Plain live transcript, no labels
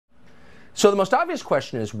So the most obvious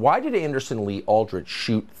question is, why did Anderson Lee Aldrich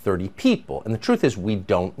shoot 30 people? And the truth is, we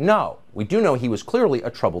don't know. We do know he was clearly a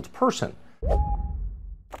troubled person.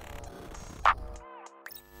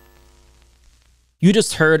 You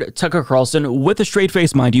just heard Tucker Carlson, with a straight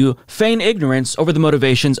face, mind you, feign ignorance over the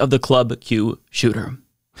motivations of the Club Q shooter.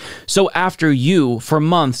 So after you, for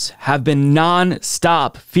months, have been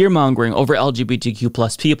non-stop fear-mongering over LGBTQ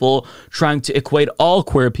plus people, trying to equate all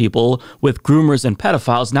queer people with groomers and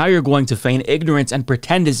pedophiles, now you're going to feign ignorance and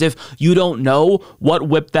pretend as if you don't know what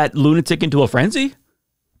whipped that lunatic into a frenzy?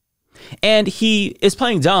 And he is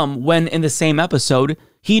playing dumb when, in the same episode,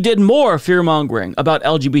 he did more fear-mongering about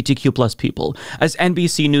LGBTQ plus people. As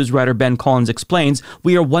NBC News writer Ben Collins explains,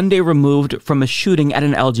 we are one day removed from a shooting at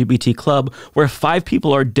an LGBT club where 5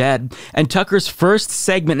 people are dead, and Tucker's first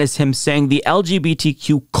segment is him saying the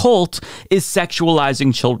LGBTQ cult is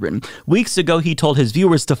sexualizing children. Weeks ago, he told his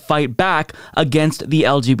viewers to fight back against the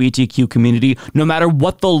LGBTQ community, no matter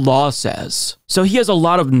what the law says. So he has a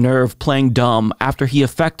lot of nerve playing dumb after he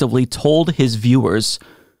effectively told his viewers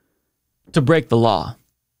to break the law.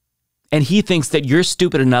 And he thinks that you're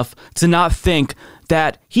stupid enough to not think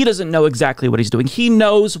that he doesn't know exactly what he's doing. He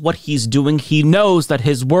knows what he's doing. He knows that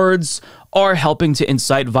his words are helping to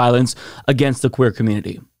incite violence against the queer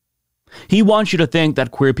community. He wants you to think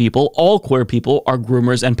that queer people, all queer people, are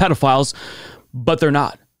groomers and pedophiles, but they're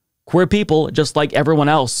not. Queer people, just like everyone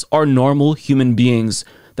else, are normal human beings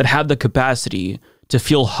that have the capacity to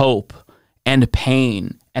feel hope and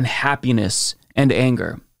pain and happiness and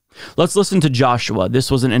anger. Let's listen to Joshua.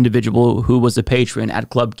 This was an individual who was a patron at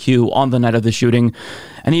Club Q on the night of the shooting,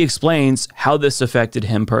 and he explains how this affected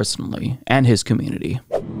him personally and his community.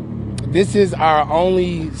 This is our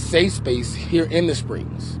only safe space here in the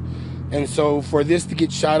Springs. And so for this to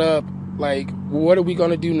get shot up, like, what are we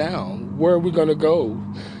going to do now? Where are we going to go?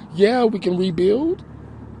 Yeah, we can rebuild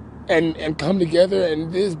and come together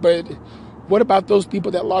and this, but what about those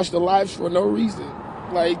people that lost their lives for no reason?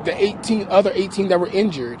 Like the other 18 that were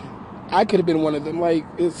injured. I could have been one of them. Like,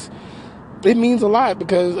 it means a lot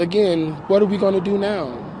because, again, what are we going to do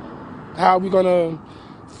now? How are we going to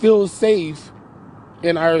feel safe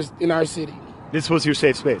in our city? This was your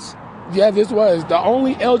safe space? Yeah, this was the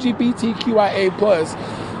only LGBTQIA plus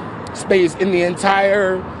space in the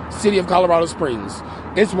entire city of Colorado Springs.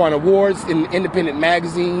 It's won awards in Independent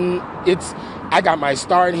Magazine. I got my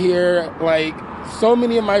start here. Like, so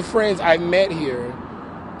many of my friends I met here,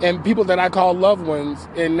 and people that I call loved ones,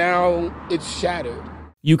 and now it's shattered.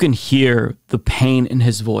 You can hear the pain in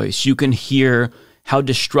his voice. You can hear how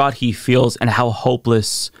distraught he feels and how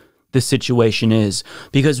hopeless the situation is,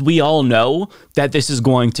 because we all know that this is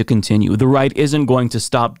going to continue. The right isn't going to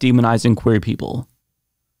stop demonizing queer people.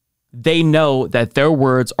 They know that their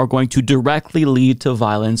words are going to directly lead to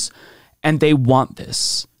violence, and they want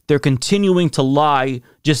this. They're continuing to lie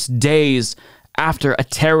just days after a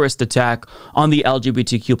terrorist attack on the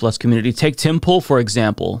LGBTQ plus community. Take Tim Pool, for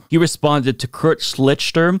example. He responded to Kurt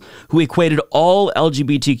Schlichter, who equated all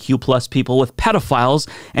LGBTQ plus people with pedophiles,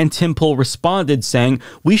 and Tim Pool responded saying,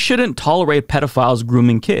 "We shouldn't tolerate pedophiles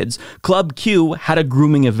grooming kids. Club Q had a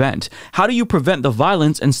grooming event. How do you prevent the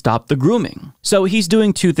violence and stop the grooming?" So he's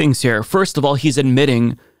doing two things here. First of all, he's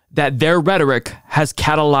admitting that their rhetoric has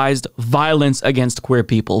catalyzed violence against queer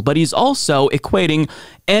people, but he's also equating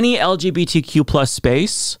any LGBTQ plus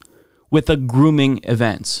space with a grooming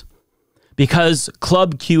event. Because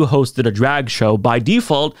Club Q hosted a drag show, by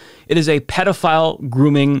default, it is a pedophile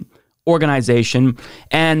grooming organization,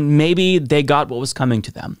 and maybe they got what was coming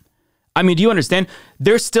to them. I mean, do you understand?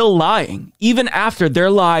 They're still lying. Even after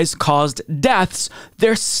their lies caused deaths,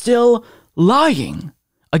 they're still lying.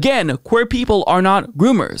 Again, queer people are not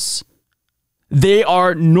groomers. They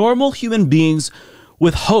are normal human beings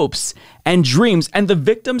with hopes and dreams, and the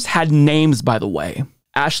victims had names, by the way.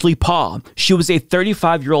 Ashley Paw. She was a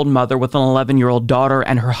 35-year-old mother with an 11-year-old daughter,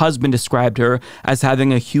 and her husband described her as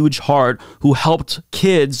having a huge heart who helped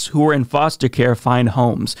kids who were in foster care find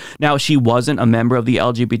homes. Now, she wasn't a member of the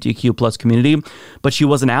LGBTQ plus community, but she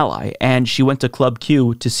was an ally, and she went to Club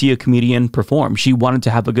Q to see a comedian perform. She wanted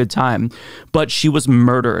to have a good time, but she was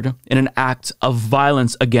murdered in an act of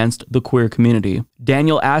violence against the queer community.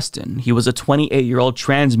 Daniel Aston. He was a 28-year-old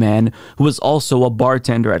trans man who was also a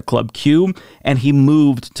bartender at Club Q, and he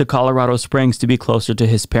moved to Colorado Springs to be closer to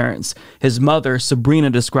his parents. His mother, Sabrina,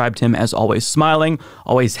 described him as always smiling,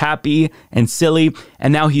 always happy and silly,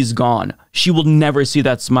 and now he's gone. she will never see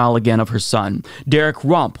that smile again of her son. Derek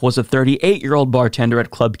Rump was a 38-year-old bartender at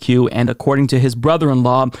Club Q, and according to his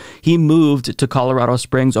brother-in-law, he moved to Colorado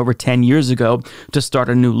Springs over 10 years ago to start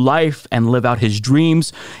a new life and live out his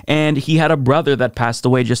dreams. And he had a brother that passed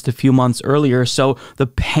away just a few months earlier, so the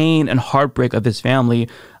pain and heartbreak of his family,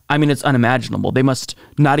 I mean, it's unimaginable. They must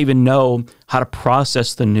not even know how to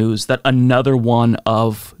process the news that another one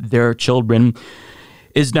of their children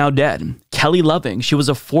is now dead. Kelly Loving, she was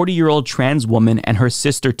a 40-year-old trans woman, and her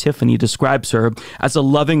sister Tiffany describes her as a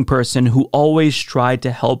loving person who always tried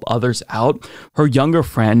to help others out. Her younger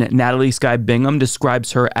friend, Natalie Sky Bingham,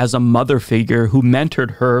 describes her as a mother figure who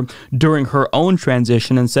mentored her during her own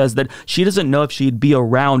transition and says that she doesn't know if she'd be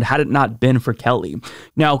around had it not been for Kelly.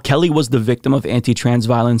 Now, Kelly was the victim of anti-trans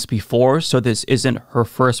violence before, so this isn't her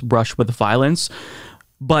first brush with violence,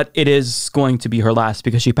 but it is going to be her last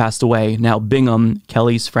because she passed away. Now, Bingham,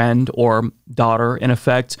 Kelly's friend or daughter, in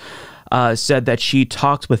effect, said that she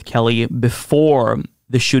talked with Kelly before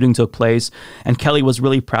the shooting took place, and Kelly was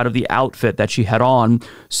really proud of the outfit that she had on.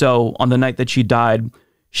 So on the night that she died,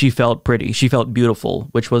 she felt pretty. She felt beautiful,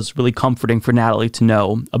 which was really comforting for Natalie to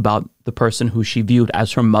know about the person who she viewed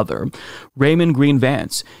as her mother. Raymond Green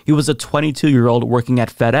Vance, he was a 22-year-old working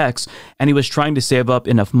at FedEx, and he was trying to save up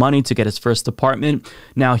enough money to get his first apartment.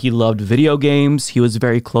 Now, he loved video games, he was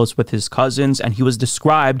very close with his cousins, and he was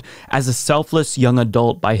described as a selfless young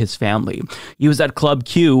adult by his family. He was at Club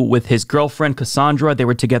Q with his girlfriend Cassandra. They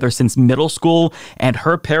were together since middle school, and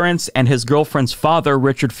her parents and his girlfriend's father,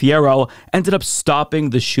 Richard Fierro, ended up stopping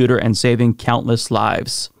the shooter and saving countless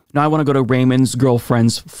lives. Now, I want to go to Raymond's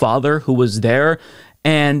girlfriend's father, who was there,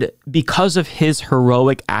 and because of his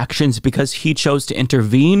heroic actions, because he chose to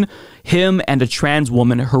intervene, him and a trans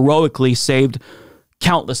woman heroically saved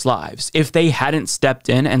countless lives. If they hadn't stepped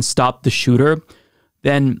in and stopped the shooter,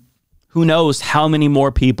 then who knows how many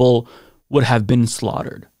more people would have been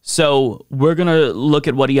slaughtered. So we're going to look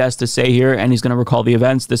at what he has to say here, and he's going to recall the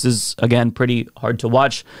events. This is, again, pretty hard to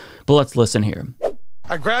watch, but let's listen here.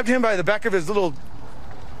 I grabbed him by the back of his little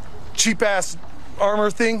cheap-ass armor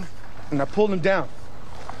thing, and I pulled him down.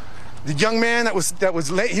 The young man that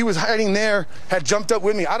was late, he was hiding there, had jumped up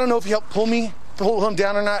with me. I don't know if he helped pull him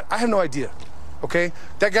down or not. I have no idea, okay?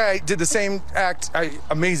 That guy did the same act,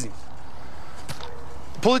 amazing.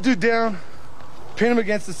 Pull the dude down, pin him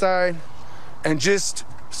against the side, and just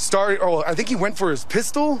started, I think he went for his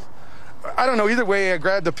pistol. I don't know, either way, I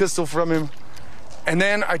grabbed the pistol from him, and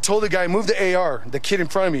then I told the guy, move the AR, the kid in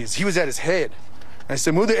front of me, he was at his head. I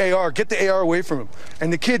said, move the AR, get the AR away from him.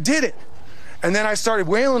 And the kid did it. And then I started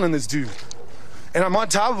wailing on this dude. And I'm on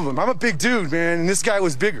top of him. I'm a big dude, man, and this guy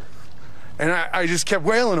was bigger. And I just kept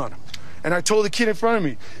wailing on him. And I told the kid in front of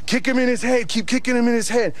me, kick him in his head, keep kicking him in his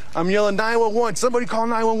head. I'm yelling 911, somebody call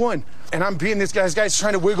 911. And I'm beating this guy's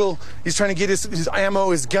trying to wiggle. He's trying to get his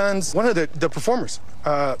ammo, his guns. One of the performers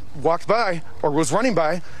walked by, or was running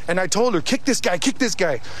by, and I told her, kick this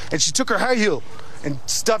guy. And she took her high heel and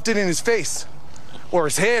stuffed it in his face, or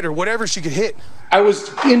his head, or whatever she could hit. I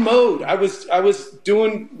was in mode. I was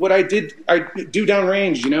doing what I do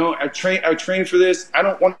downrange, you know. I trained for this. I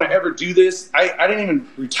don't want to ever do this. I didn't even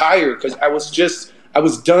retire because I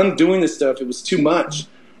was done doing this stuff. It was too much.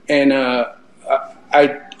 And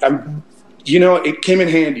I'm you know, it came in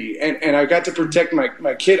handy, and I got to protect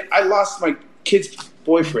my kid. I lost my kid's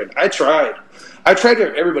boyfriend. I tried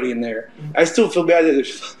for everybody in there. I still feel bad that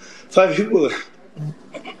there's 5 people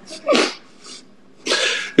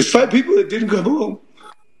There's 5 people that didn't come home.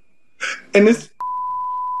 And this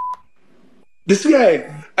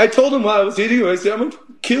guy, I told him while I was hitting him, I said, I'm going to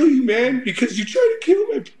kill you, man, because you tried to kill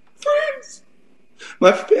my friends.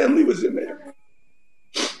 My family was in there.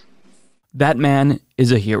 That man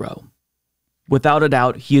is a hero. Without a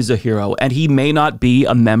doubt, he is a hero. And he may not be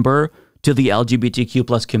a member to the LGBTQ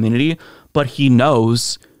plus community, but he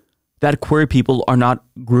knows that queer people are not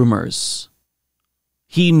groomers.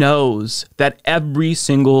 He knows that every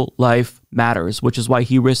single life matters, which is why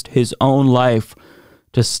he risked his own life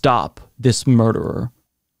to stop this murderer.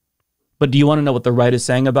 But do you want to know what the right is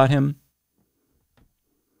saying about him?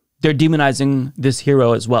 They're demonizing this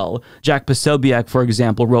hero as well. Jack Posobiec, for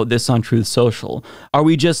example, wrote this on Truth Social. Are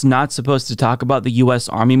we just not supposed to talk about the U.S.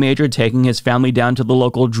 Army major taking his family down to the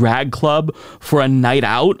local drag club for a night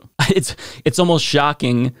out? It's almost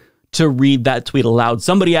shocking to read that tweet aloud.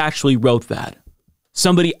 Somebody actually wrote that.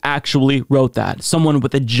 Somebody actually wrote that. Someone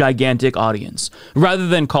with a gigantic audience. Rather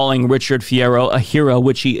than calling Richard Fierro a hero,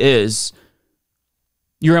 which he is,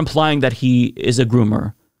 you're implying that he is a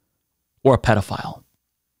groomer or a pedophile.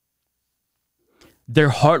 Their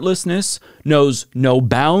heartlessness knows no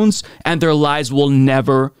bounds, and their lies will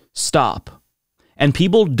never stop. And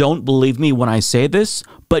people don't believe me when I say this,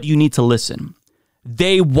 but you need to listen.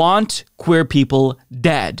 They want queer people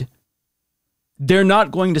dead. They're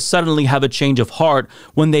not going to suddenly have a change of heart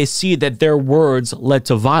when they see that their words led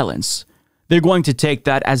to violence. They're going to take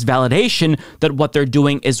that as validation that what they're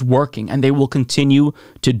doing is working, and they will continue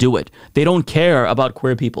to do it. They don't care about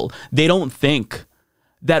queer people. They don't think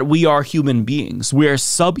that we are human beings. We are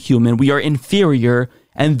subhuman. We are inferior.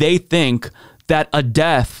 And they think that a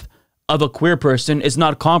death of a queer person is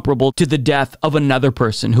not comparable to the death of another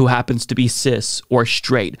person who happens to be cis or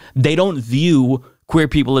straight. They don't view queer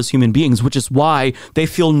people as human beings, which is why they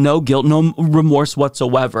feel no guilt, no remorse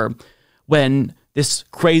whatsoever when this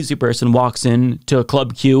crazy person walks into a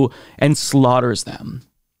club queue and slaughters them.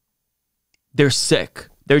 They're sick.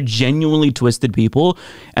 They're genuinely twisted people.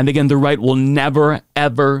 And again, the right will never,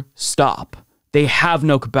 ever stop. They have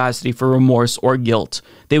no capacity for remorse or guilt.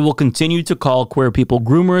 They will continue to call queer people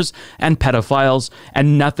groomers and pedophiles,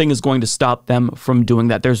 and nothing is going to stop them from doing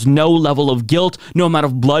that. There's no level of guilt, no amount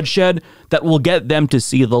of bloodshed that will get them to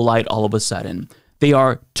see the light all of a sudden. They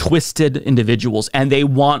are twisted individuals, and they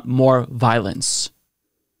want more violence.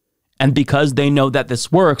 And because they know that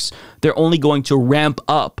this works, they're only going to ramp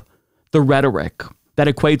up the rhetoric that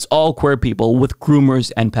equates all queer people with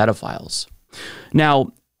groomers and pedophiles.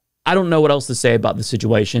 Now, I don't know what else to say about the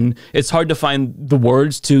situation. It's hard to find the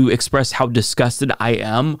words to express how disgusted I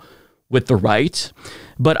am with the right,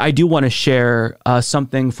 but I do want to share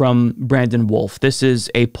something from Brandon Wolf. This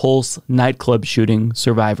is a Pulse nightclub shooting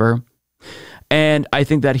survivor, and I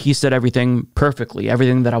think that he said everything perfectly.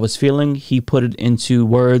 Everything that I was feeling, he put it into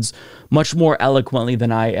words much more eloquently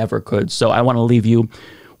than I ever could. So I want to leave you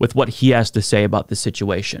with what he has to say about the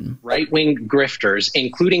situation. Right-wing grifters,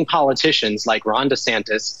 including politicians like Ron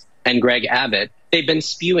DeSantis and Greg Abbott, they've been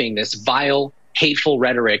spewing this vile, hateful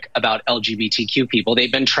rhetoric about LGBTQ people.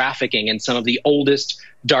 They've been trafficking in some of the oldest,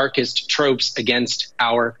 darkest tropes against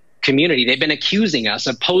our community. They've been accusing us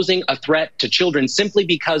of posing a threat to children simply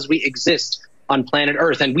because we exist on planet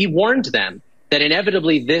Earth. And we warned them that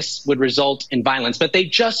inevitably this would result in violence, but they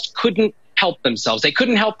just couldn't help themselves. They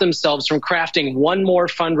couldn't help themselves from crafting one more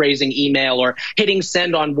fundraising email or hitting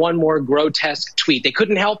send on one more grotesque tweet. They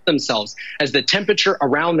couldn't help themselves as the temperature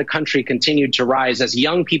around the country continued to rise, as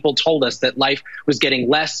young people told us that life was getting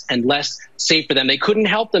less and less safe for them. They couldn't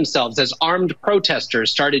help themselves as armed protesters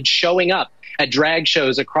started showing up at drag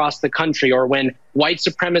shows across the country, or when white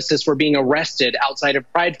supremacists were being arrested outside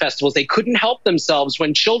of pride festivals. They couldn't help themselves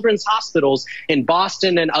when children's hospitals in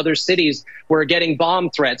Boston and other cities were getting bomb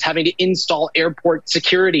threats, having to install airport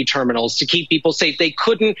security terminals to keep people safe. They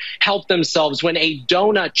couldn't help themselves when a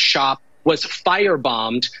donut shop was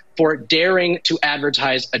firebombed for daring to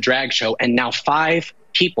advertise a drag show. And now 5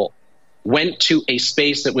 people went to a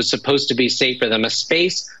space that was supposed to be safe for them, a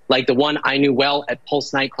space like the one I knew well at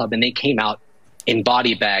Pulse nightclub, and they came out in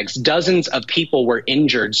body bags. Dozens of people were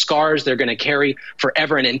injured, scars they're going to carry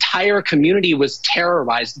forever. An entire community was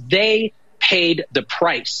terrorized. They paid the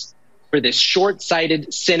price for this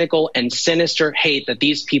short-sighted, cynical, and sinister hate that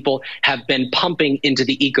these people have been pumping into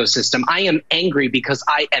the ecosystem. I am angry because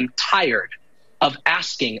I am tired of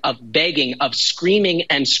asking, of begging, of screaming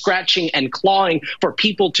and scratching and clawing for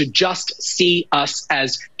people to just see us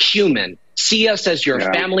as human. See us as your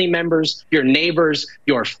family members, your neighbors,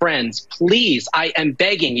 your friends. Please, I am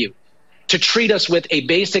begging you to treat us with a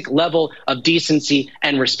basic level of decency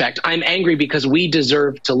and respect. I'm angry because we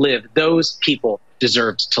deserve to live. Those people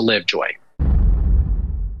deserved to live, Joy.